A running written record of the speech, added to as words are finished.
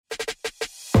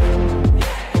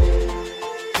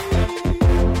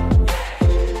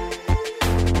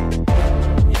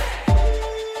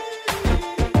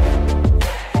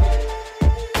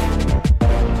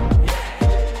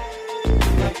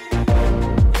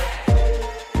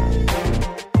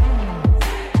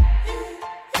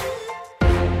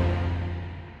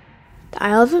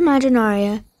Isle of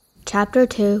Imaginaria, Chapter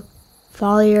 2,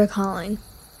 Follow Your Calling.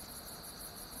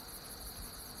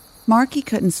 Marky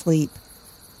couldn't sleep.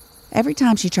 Every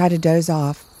time she tried to doze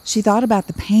off, she thought about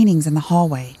the paintings in the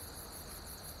hallway.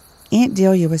 Aunt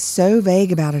Delia was so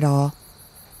vague about it all.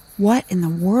 What in the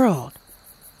world?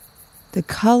 The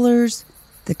colors,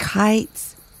 the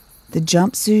kites, the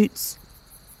jumpsuits.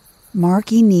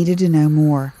 Marky needed to know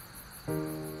more.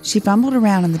 She fumbled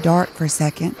around in the dark for a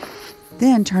second,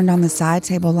 then turned on the side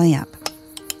table lamp.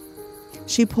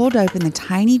 She pulled open the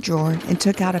tiny drawer and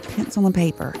took out a pencil and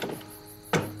paper.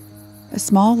 A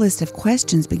small list of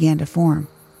questions began to form.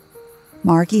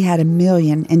 Marky had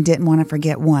 1,000,000 and didn't want to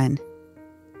forget one.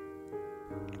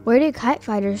 Where do kite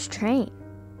fighters train?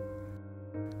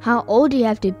 How old do you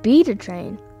have to be to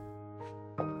train?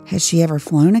 Has she ever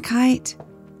flown a kite?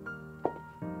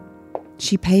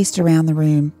 She paced around the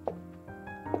room.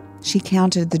 She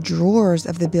counted the drawers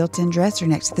of the built-in dresser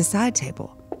next to the side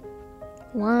table.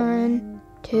 1,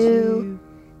 2,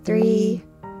 3,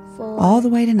 4, all the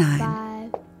way to 9.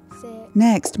 5, 6.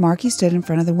 Next, Marky stood in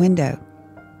front of the window.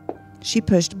 She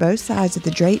pushed both sides of the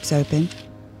drapes open.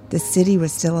 The city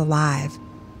was still alive.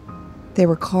 There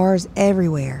were cars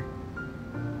everywhere.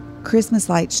 Christmas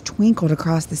lights twinkled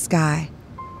across the sky.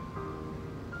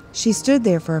 She stood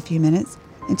there for a few minutes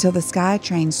until the sky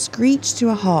train screeched to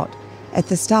a halt at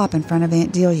the stop in front of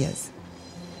Aunt Delia's.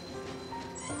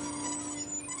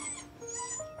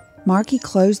 Marky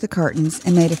closed the curtains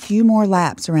and made a few more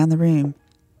laps around the room.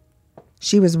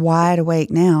 She was wide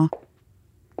awake now.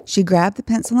 She grabbed the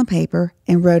pencil and paper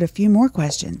and wrote a few more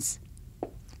questions.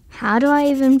 How do I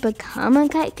even become a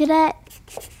kite cadet?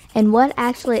 And what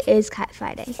actually is kite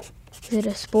fighting? Is it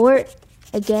a sport,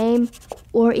 a game,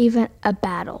 or even a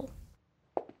battle?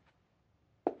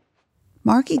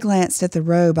 Marky glanced at the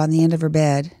robe on the end of her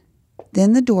bed,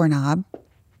 then the doorknob,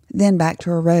 then back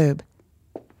to her robe.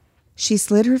 She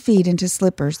slid her feet into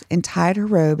slippers and tied her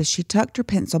robe as she tucked her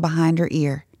pencil behind her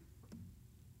ear.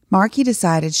 Marky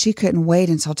decided she couldn't wait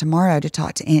until tomorrow to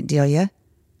talk to Aunt Delia.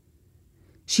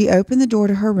 She opened the door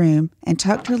to her room and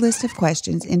tucked her list of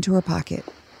questions into her pocket.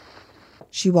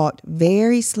 She walked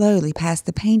very slowly past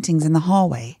the paintings in the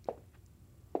hallway.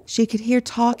 She could hear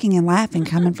talking and laughing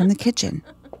coming from the kitchen.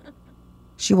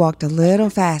 She walked a little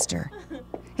faster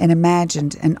and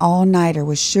imagined an all-nighter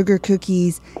with sugar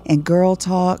cookies and girl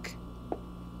talk.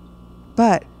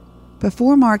 But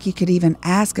before Marky could even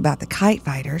ask about the kite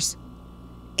fighters,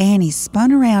 Annie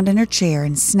spun around in her chair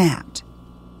and snapped.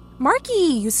 Marky,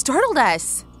 you startled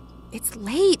us. It's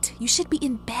late. You should be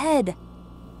in bed.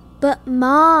 But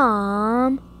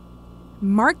Mom...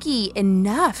 Marky,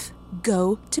 enough.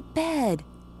 Go to bed.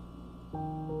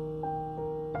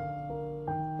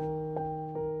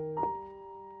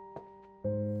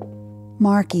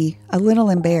 Marky, a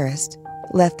little embarrassed,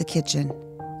 left the kitchen.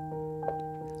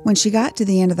 When she got to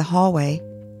the end of the hallway,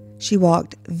 she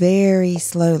walked very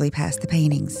slowly past the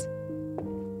paintings.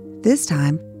 This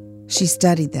time, she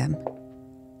studied them.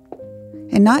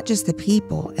 And not just the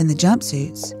people and the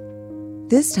jumpsuits.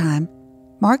 This time,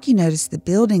 Marky noticed the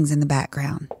buildings in the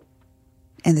background,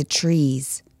 and the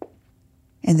trees,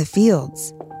 and the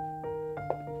fields.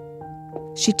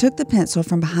 She took the pencil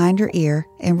from behind her ear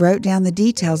and wrote down the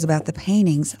details about the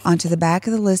paintings onto the back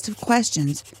of the list of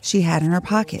questions she had in her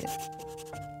pocket.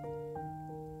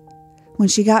 When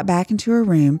she got back into her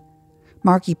room,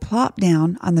 Marky plopped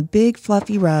down on the big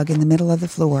fluffy rug in the middle of the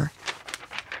floor.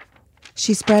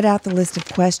 She spread out the list of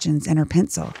questions and her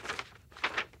pencil.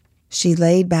 She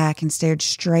laid back and stared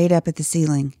straight up at the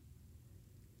ceiling.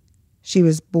 She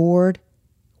was bored,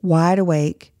 wide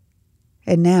awake,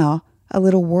 and now a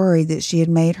little worried that she had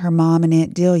made her mom and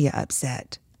Aunt Delia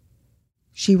upset.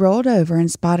 She rolled over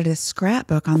and spotted a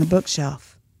scrapbook on the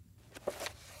bookshelf.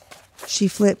 She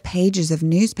flipped pages of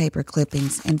newspaper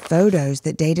clippings and photos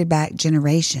that dated back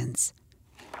generations.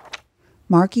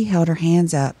 Marky held her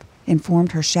hands up and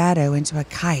formed her shadow into a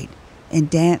kite and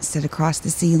danced it across the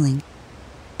ceiling,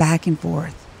 back and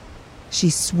forth. She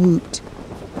swooped.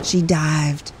 She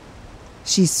dived.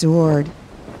 She soared.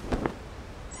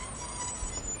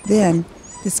 Then,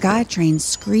 the sky train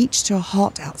screeched to a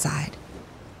halt outside.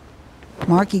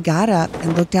 Marky got up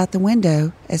and looked out the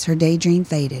window as her daydream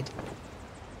faded.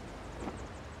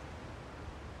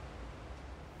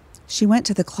 She went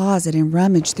to the closet and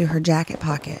rummaged through her jacket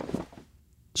pocket.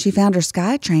 She found her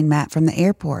SkyTrain map from the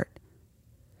airport.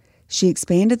 She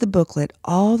expanded the booklet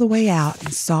all the way out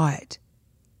and saw it.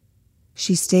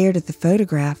 She stared at the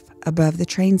photograph above the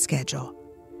train schedule.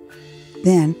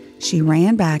 Then she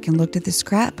ran back and looked at the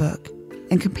scrapbook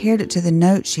and compared it to the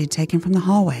notes she had taken from the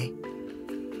hallway.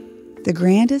 The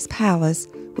grandest palace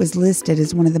was listed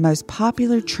as one of the most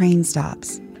popular train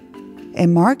stops,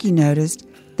 and Marky noticed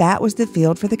that was the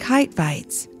field for the kite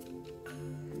fights.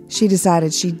 She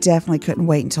decided she definitely couldn't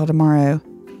wait until tomorrow.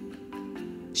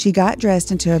 She got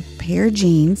dressed into a pair of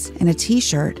jeans and a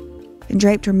t-shirt and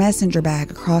draped her messenger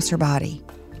bag across her body.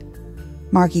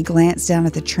 Marky glanced down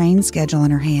at the train schedule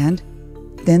in her hand,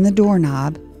 then the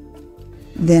doorknob,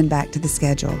 then back to the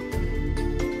schedule.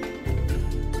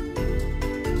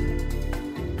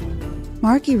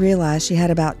 Marky realized she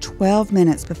had about 12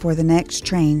 minutes before the next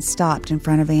train stopped in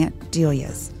front of Aunt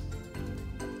Delia's.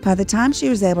 By the time she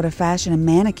was able to fashion a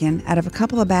mannequin out of a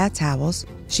couple of bath towels,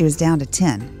 she was down to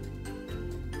 10.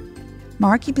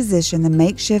 Marky positioned the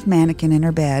makeshift mannequin in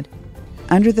her bed,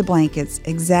 under the blankets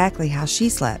exactly how she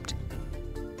slept.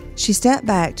 She stepped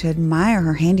back to admire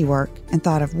her handiwork and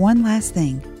thought of one last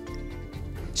thing.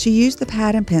 She used the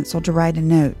pad and pencil to write a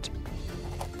note.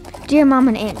 Dear Mom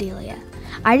and Aunt Delia,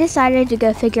 I decided to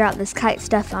go figure out this kite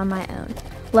stuff on my own.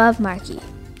 Love, Marky.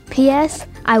 P.S.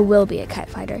 I will be a kite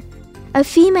fighter. A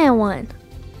female one.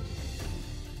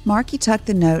 Marky tucked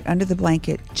the note under the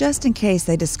blanket just in case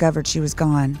they discovered she was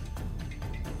gone.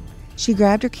 She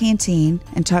grabbed her canteen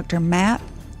and tucked her map,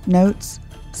 notes,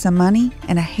 some money,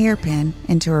 and a hairpin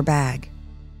into her bag.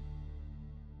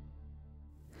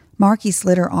 Marky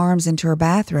slid her arms into her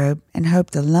bathrobe and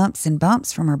hoped the lumps and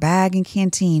bumps from her bag and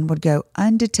canteen would go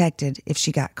undetected if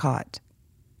she got caught.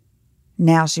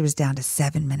 Now she was down to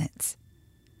 7 minutes.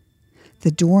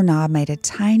 The doorknob made a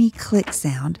tiny click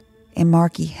sound, and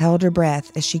Marky held her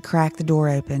breath as she cracked the door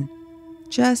open,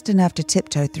 just enough to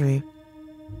tiptoe through.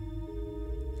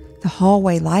 The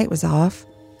hallway light was off.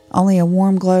 Only a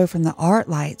warm glow from the art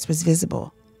lights was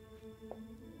visible.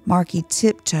 Marky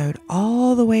tiptoed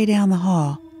all the way down the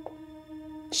hall.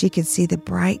 She could see the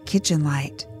bright kitchen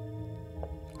light.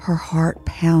 Her heart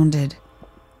pounded.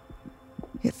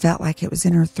 It felt like it was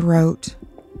in her throat.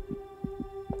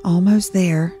 Almost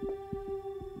there.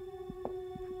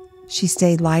 She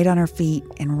stayed light on her feet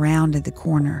and rounded the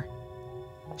corner.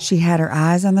 She had her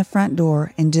eyes on the front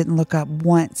door and didn't look up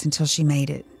once until she made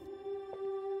it.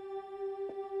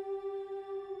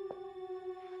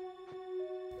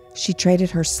 She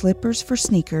traded her slippers for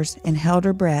sneakers and held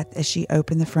her breath as she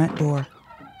opened the front door.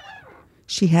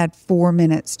 She had 4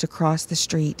 minutes to cross the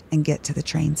street and get to the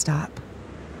train stop.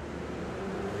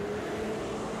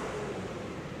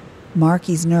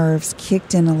 Marky's nerves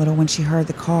kicked in a little when she heard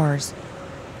the cars.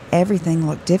 Everything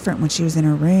looked different when she was in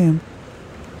her room.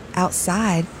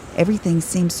 Outside, everything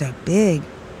seemed so big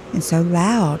and so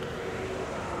loud.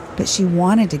 But she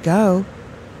wanted to go.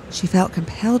 She felt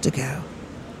compelled to go.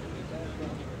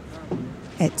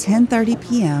 At 10:30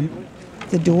 p.m.,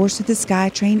 the doors to the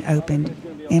SkyTrain opened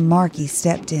and Marky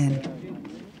stepped in.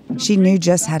 She knew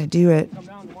just how to do it.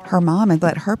 Her mom had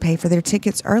let her pay for their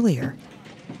tickets earlier.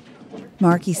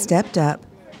 Marky stepped up,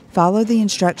 followed the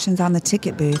instructions on the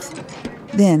ticket booth,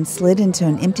 then slid into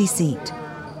an empty seat.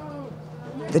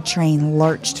 The train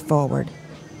lurched forward.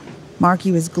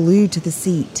 Marky was glued to the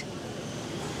seat.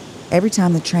 Every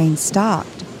time the train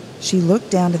stopped, she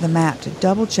looked down to the map to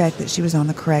double-check that she was on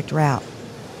the correct route.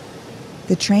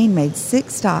 The train made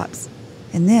 6 stops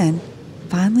and then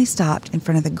finally stopped in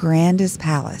front of the grandest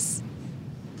palace.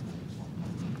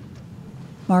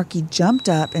 Marky jumped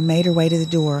up and made her way to the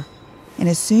door, and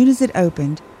as soon as it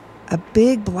opened, a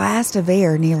big blast of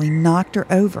air nearly knocked her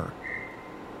over.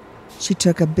 She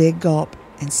took a big gulp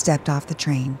and stepped off the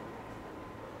train.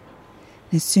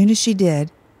 As soon as she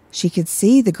did, she could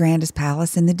see the grandest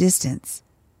palace in the distance.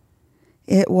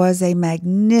 It was a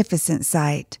magnificent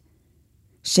sight.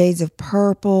 Shades of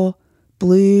purple,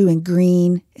 blue, and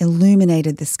green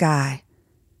illuminated the sky.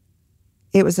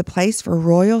 It was a place for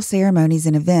royal ceremonies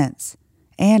and events,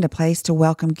 and a place to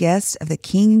welcome guests of the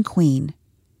king and queen.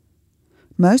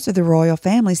 Most of the royal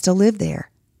family still lived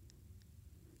there.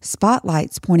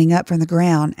 Spotlights pointing up from the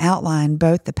ground outlined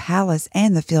both the palace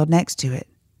and the field next to it.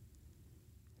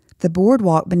 The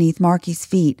boardwalk beneath Marky's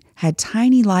feet had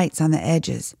tiny lights on the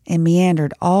edges and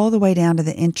meandered all the way down to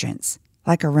the entrance,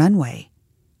 like a runway.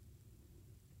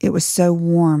 It was so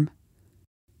warm,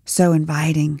 so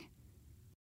inviting,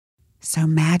 so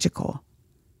magical.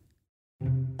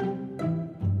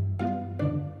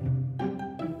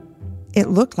 It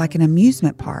looked like an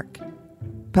amusement park,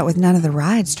 but with none of the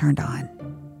rides turned on.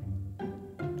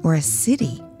 Or a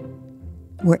city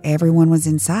where everyone was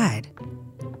inside.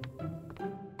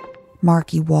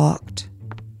 Marky walked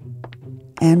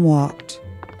and walked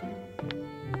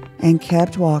and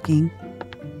kept walking.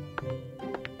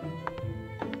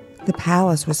 The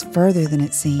palace was further than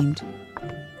it seemed.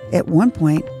 At one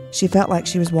point, she felt like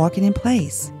she was walking in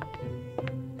place.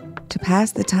 To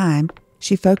pass the time,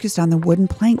 She focused on the wooden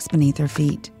planks beneath her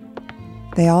feet.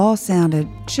 They all sounded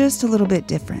just a little bit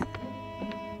different.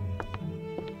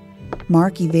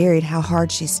 Marky varied how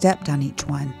hard she stepped on each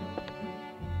one,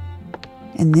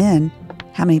 and then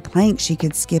how many planks she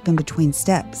could skip in between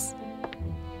steps.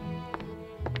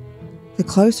 The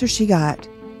closer she got,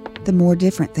 the more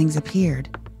different things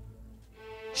appeared.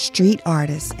 Street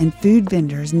artists and food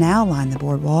vendors now lined the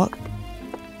boardwalk.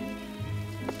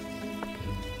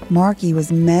 Marky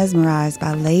was mesmerized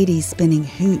by ladies spinning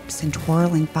hoops and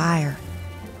twirling fire.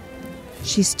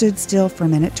 She stood still for a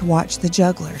minute to watch the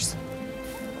jugglers.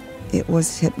 It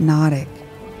was hypnotic.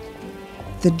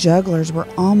 The jugglers were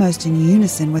almost in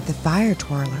unison with the fire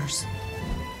twirlers.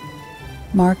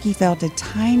 Marky felt a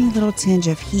tiny little tinge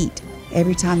of heat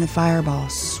every time the fireball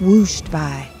swooshed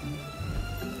by.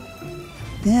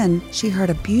 Then she heard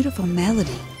a beautiful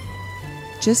melody.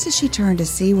 Just as she turned to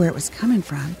see where it was coming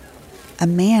from, a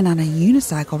man on a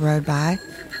unicycle rode by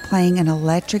playing an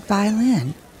electric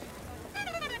violin.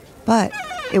 But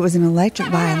it was an electric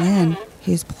violin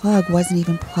whose plug wasn't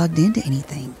even plugged into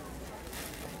anything.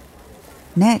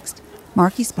 Next,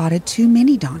 Marky spotted 2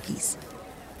 mini donkeys.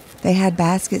 They had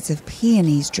baskets of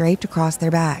peonies draped across their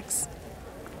backs.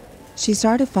 She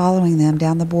started following them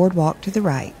down the boardwalk to the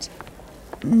right.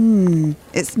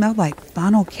 It smelled like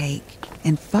funnel cake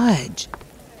and fudge.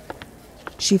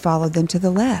 She followed them to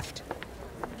the left.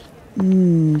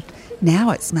 Now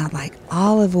it smelled like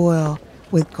olive oil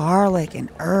with garlic and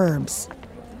herbs.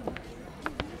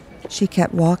 She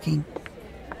kept walking.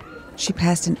 She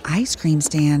passed an ice cream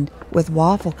stand with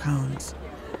waffle cones,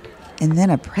 and then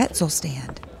a pretzel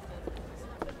stand.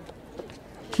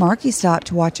 Marky stopped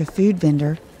to watch a food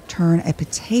vendor turn a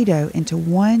potato into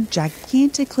one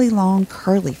gigantically long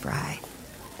curly fry.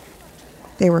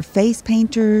 There were face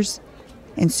painters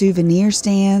and souvenir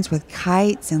stands with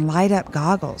kites and light-up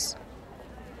goggles.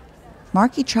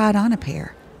 Marky tried on a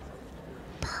pair.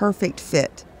 Perfect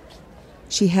fit.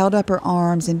 She held up her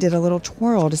arms and did a little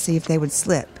twirl to see if they would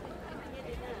slip.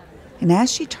 And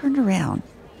as she turned around,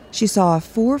 she saw a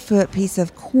 4-foot piece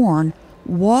of corn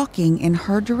walking in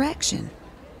her direction.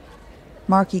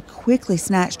 Marky quickly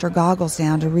snatched her goggles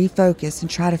down to refocus and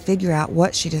try to figure out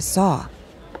what she just saw.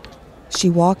 She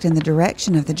walked in the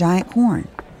direction of the giant corn.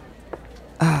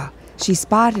 She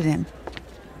spotted him.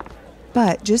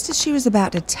 But just as she was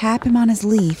about to tap him on his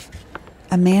leaf,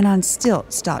 a man on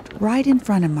stilts stopped right in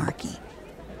front of Marky.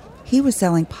 He was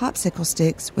selling popsicle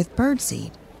sticks with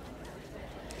birdseed.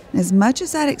 As much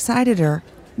as that excited her,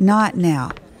 not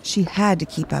now. She had to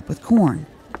keep up with corn.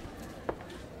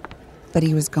 But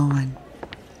he was gone.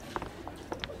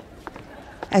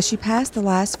 As she passed the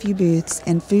last few booths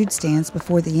and food stands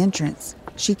before the entrance,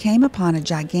 she came upon a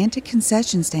gigantic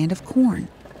concession stand of corn.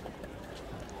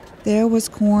 There was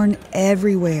corn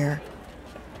everywhere.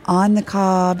 On the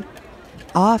cob,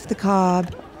 off the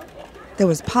cob. There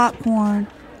was popcorn,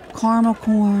 caramel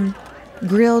corn,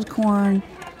 grilled corn,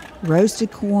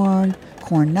 roasted corn,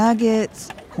 corn nuggets,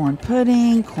 corn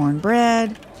pudding,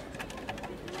 cornbread.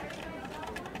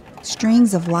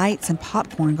 Strings of lights and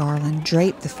popcorn garland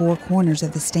draped the 4 corners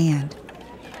of the stand.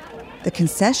 The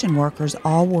concession workers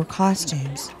all wore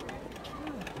costumes.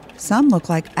 Some looked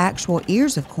like actual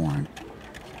ears of corn,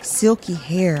 silky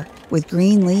hair with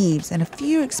green leaves and a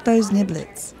few exposed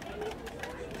niblets.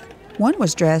 One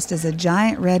was dressed as a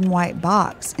giant red and white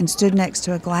box and stood next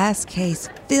to a glass case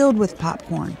filled with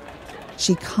popcorn.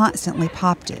 She constantly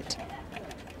popped it.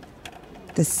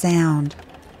 The sound,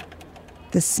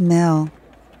 the smell,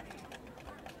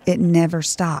 it never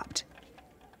stopped.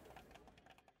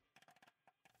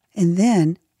 And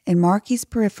then, in Marky's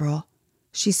peripheral,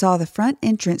 she saw the front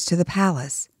entrance to the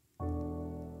palace.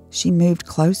 She moved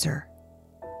closer.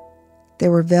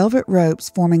 There were velvet ropes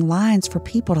forming lines for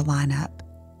people to line up.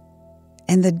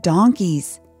 And the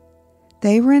donkeys!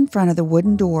 They were in front of the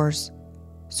wooden doors,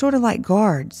 sort of like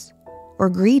guards or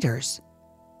greeters.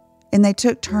 And they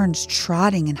took turns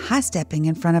trotting and high-stepping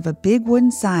in front of a big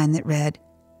wooden sign that read,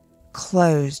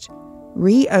 "Closed.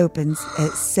 Reopens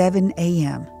at 7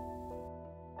 a.m.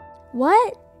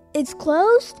 What? It's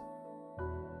closed?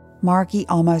 Marky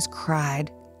almost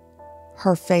cried.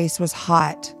 Her face was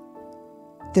hot.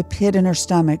 The pit in her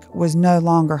stomach was no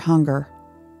longer hunger.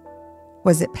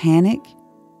 Was it panic?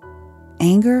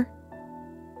 Anger?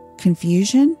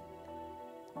 Confusion?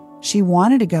 She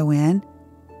wanted to go in.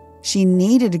 She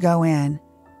needed to go in.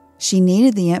 She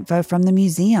needed the info from the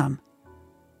museum.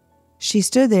 She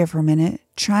stood there for a minute,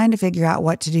 trying to figure out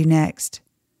what to do next.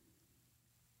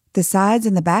 The sides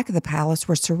and the back of the palace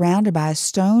were surrounded by a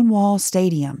stone wall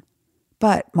stadium,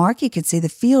 but Marky could see the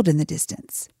field in the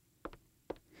distance.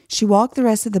 She walked the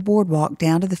rest of the boardwalk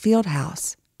down to the field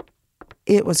house.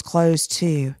 It was closed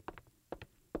too.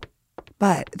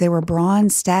 But there were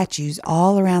bronze statues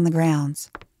all around the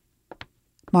grounds.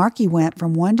 Marky went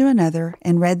from one to another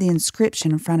and read the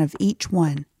inscription in front of each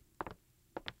one.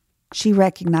 She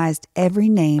recognized every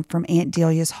name from Aunt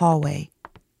Delia's hallway.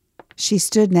 She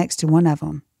stood next to one of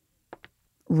them,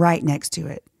 right next to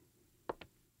it.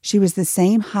 She was the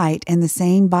same height and the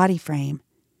same body frame.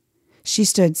 She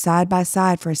stood side by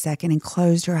side for a second and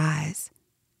closed her eyes.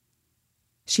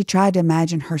 She tried to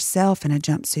imagine herself in a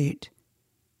jumpsuit.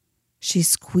 She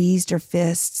squeezed her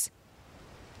fists.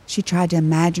 She tried to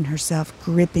imagine herself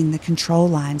gripping the control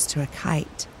lines to a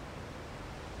kite.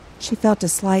 She felt a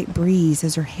slight breeze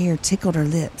as her hair tickled her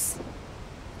lips.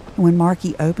 And when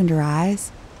Marky opened her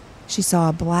eyes, she saw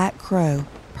a black crow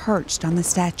perched on the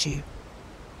statue.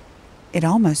 It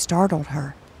almost startled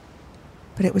her,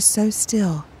 but it was so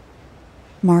still.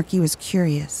 Marky was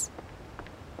curious.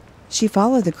 She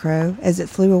followed the crow as it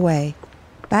flew away,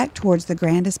 back towards the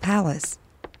grandest palace.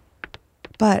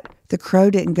 But the crow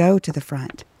didn't go to the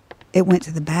front. It went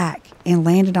to the back and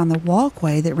landed on the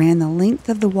walkway that ran the length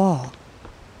of the wall.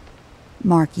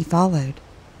 Marky followed.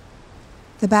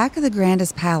 The back of the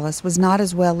grandest palace was not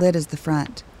as well lit as the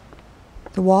front.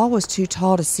 The wall was too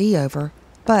tall to see over,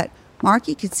 but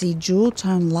Marky could see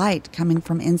jewel-toned light coming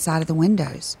from inside of the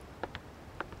windows.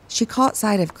 She caught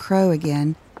sight of Crow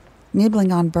again,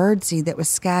 nibbling on birdseed that was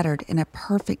scattered in a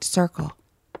perfect circle.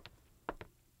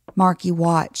 Marky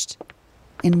watched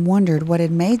and wondered what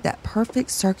had made that perfect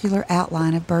circular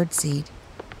outline of birdseed.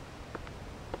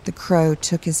 The crow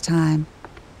took his time,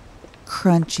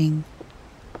 crunching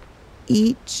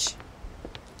each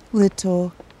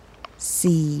little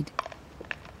seed,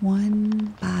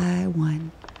 one by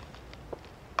one.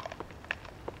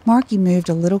 Marky moved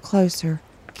a little closer,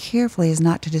 carefully as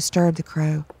not to disturb the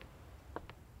crow.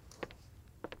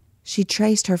 She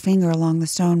traced her finger along the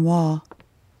stone wall,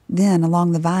 then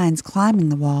along the vines climbing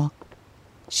the wall.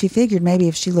 She figured maybe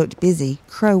if she looked busy,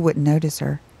 Crow wouldn't notice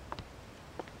her.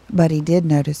 But he did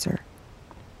notice her.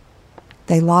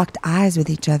 They locked eyes with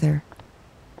each other.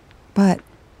 But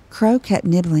Crow kept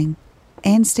nibbling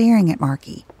and staring at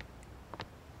Marky.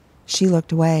 She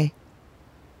looked away.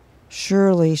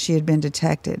 Surely she had been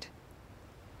detected.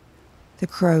 The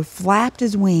crow flapped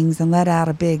his wings and let out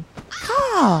a big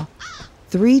caw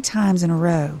 3 times in a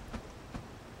row.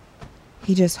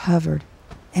 He just hovered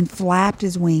and flapped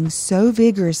his wings so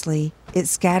vigorously it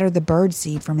scattered the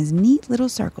birdseed from his neat little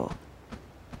circle.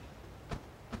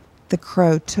 The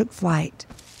crow took flight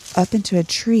up into a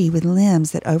tree with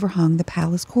limbs that overhung the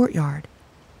palace courtyard.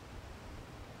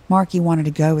 Marky wanted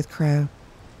to go with Crow.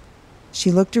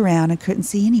 She looked around and couldn't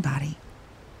see anybody.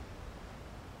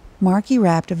 Marky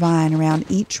wrapped a vine around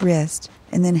each wrist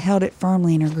and then held it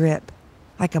firmly in her grip,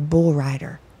 like a bull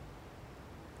rider.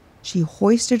 She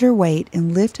hoisted her weight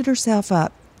and lifted herself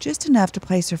up just enough to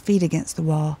place her feet against the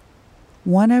wall.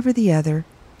 One over the other,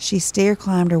 she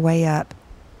stair-climbed her way up,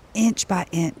 inch by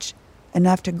inch,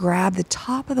 enough to grab the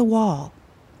top of the wall.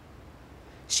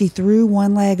 She threw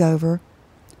one leg over,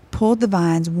 pulled the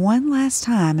vines one last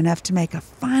time enough to make a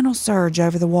final surge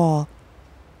over the wall.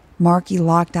 Marky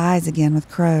locked eyes again with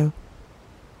Crow.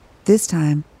 This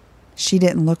time, she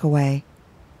didn't look away.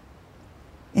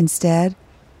 Instead,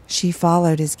 she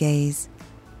followed his gaze,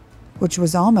 which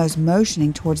was almost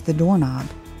motioning towards the doorknob.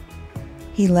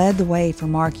 He led the way for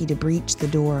Marky to breach the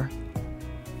door.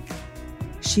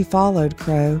 She followed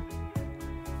Crow,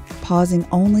 pausing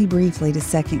only briefly to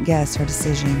second-guess her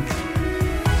decision.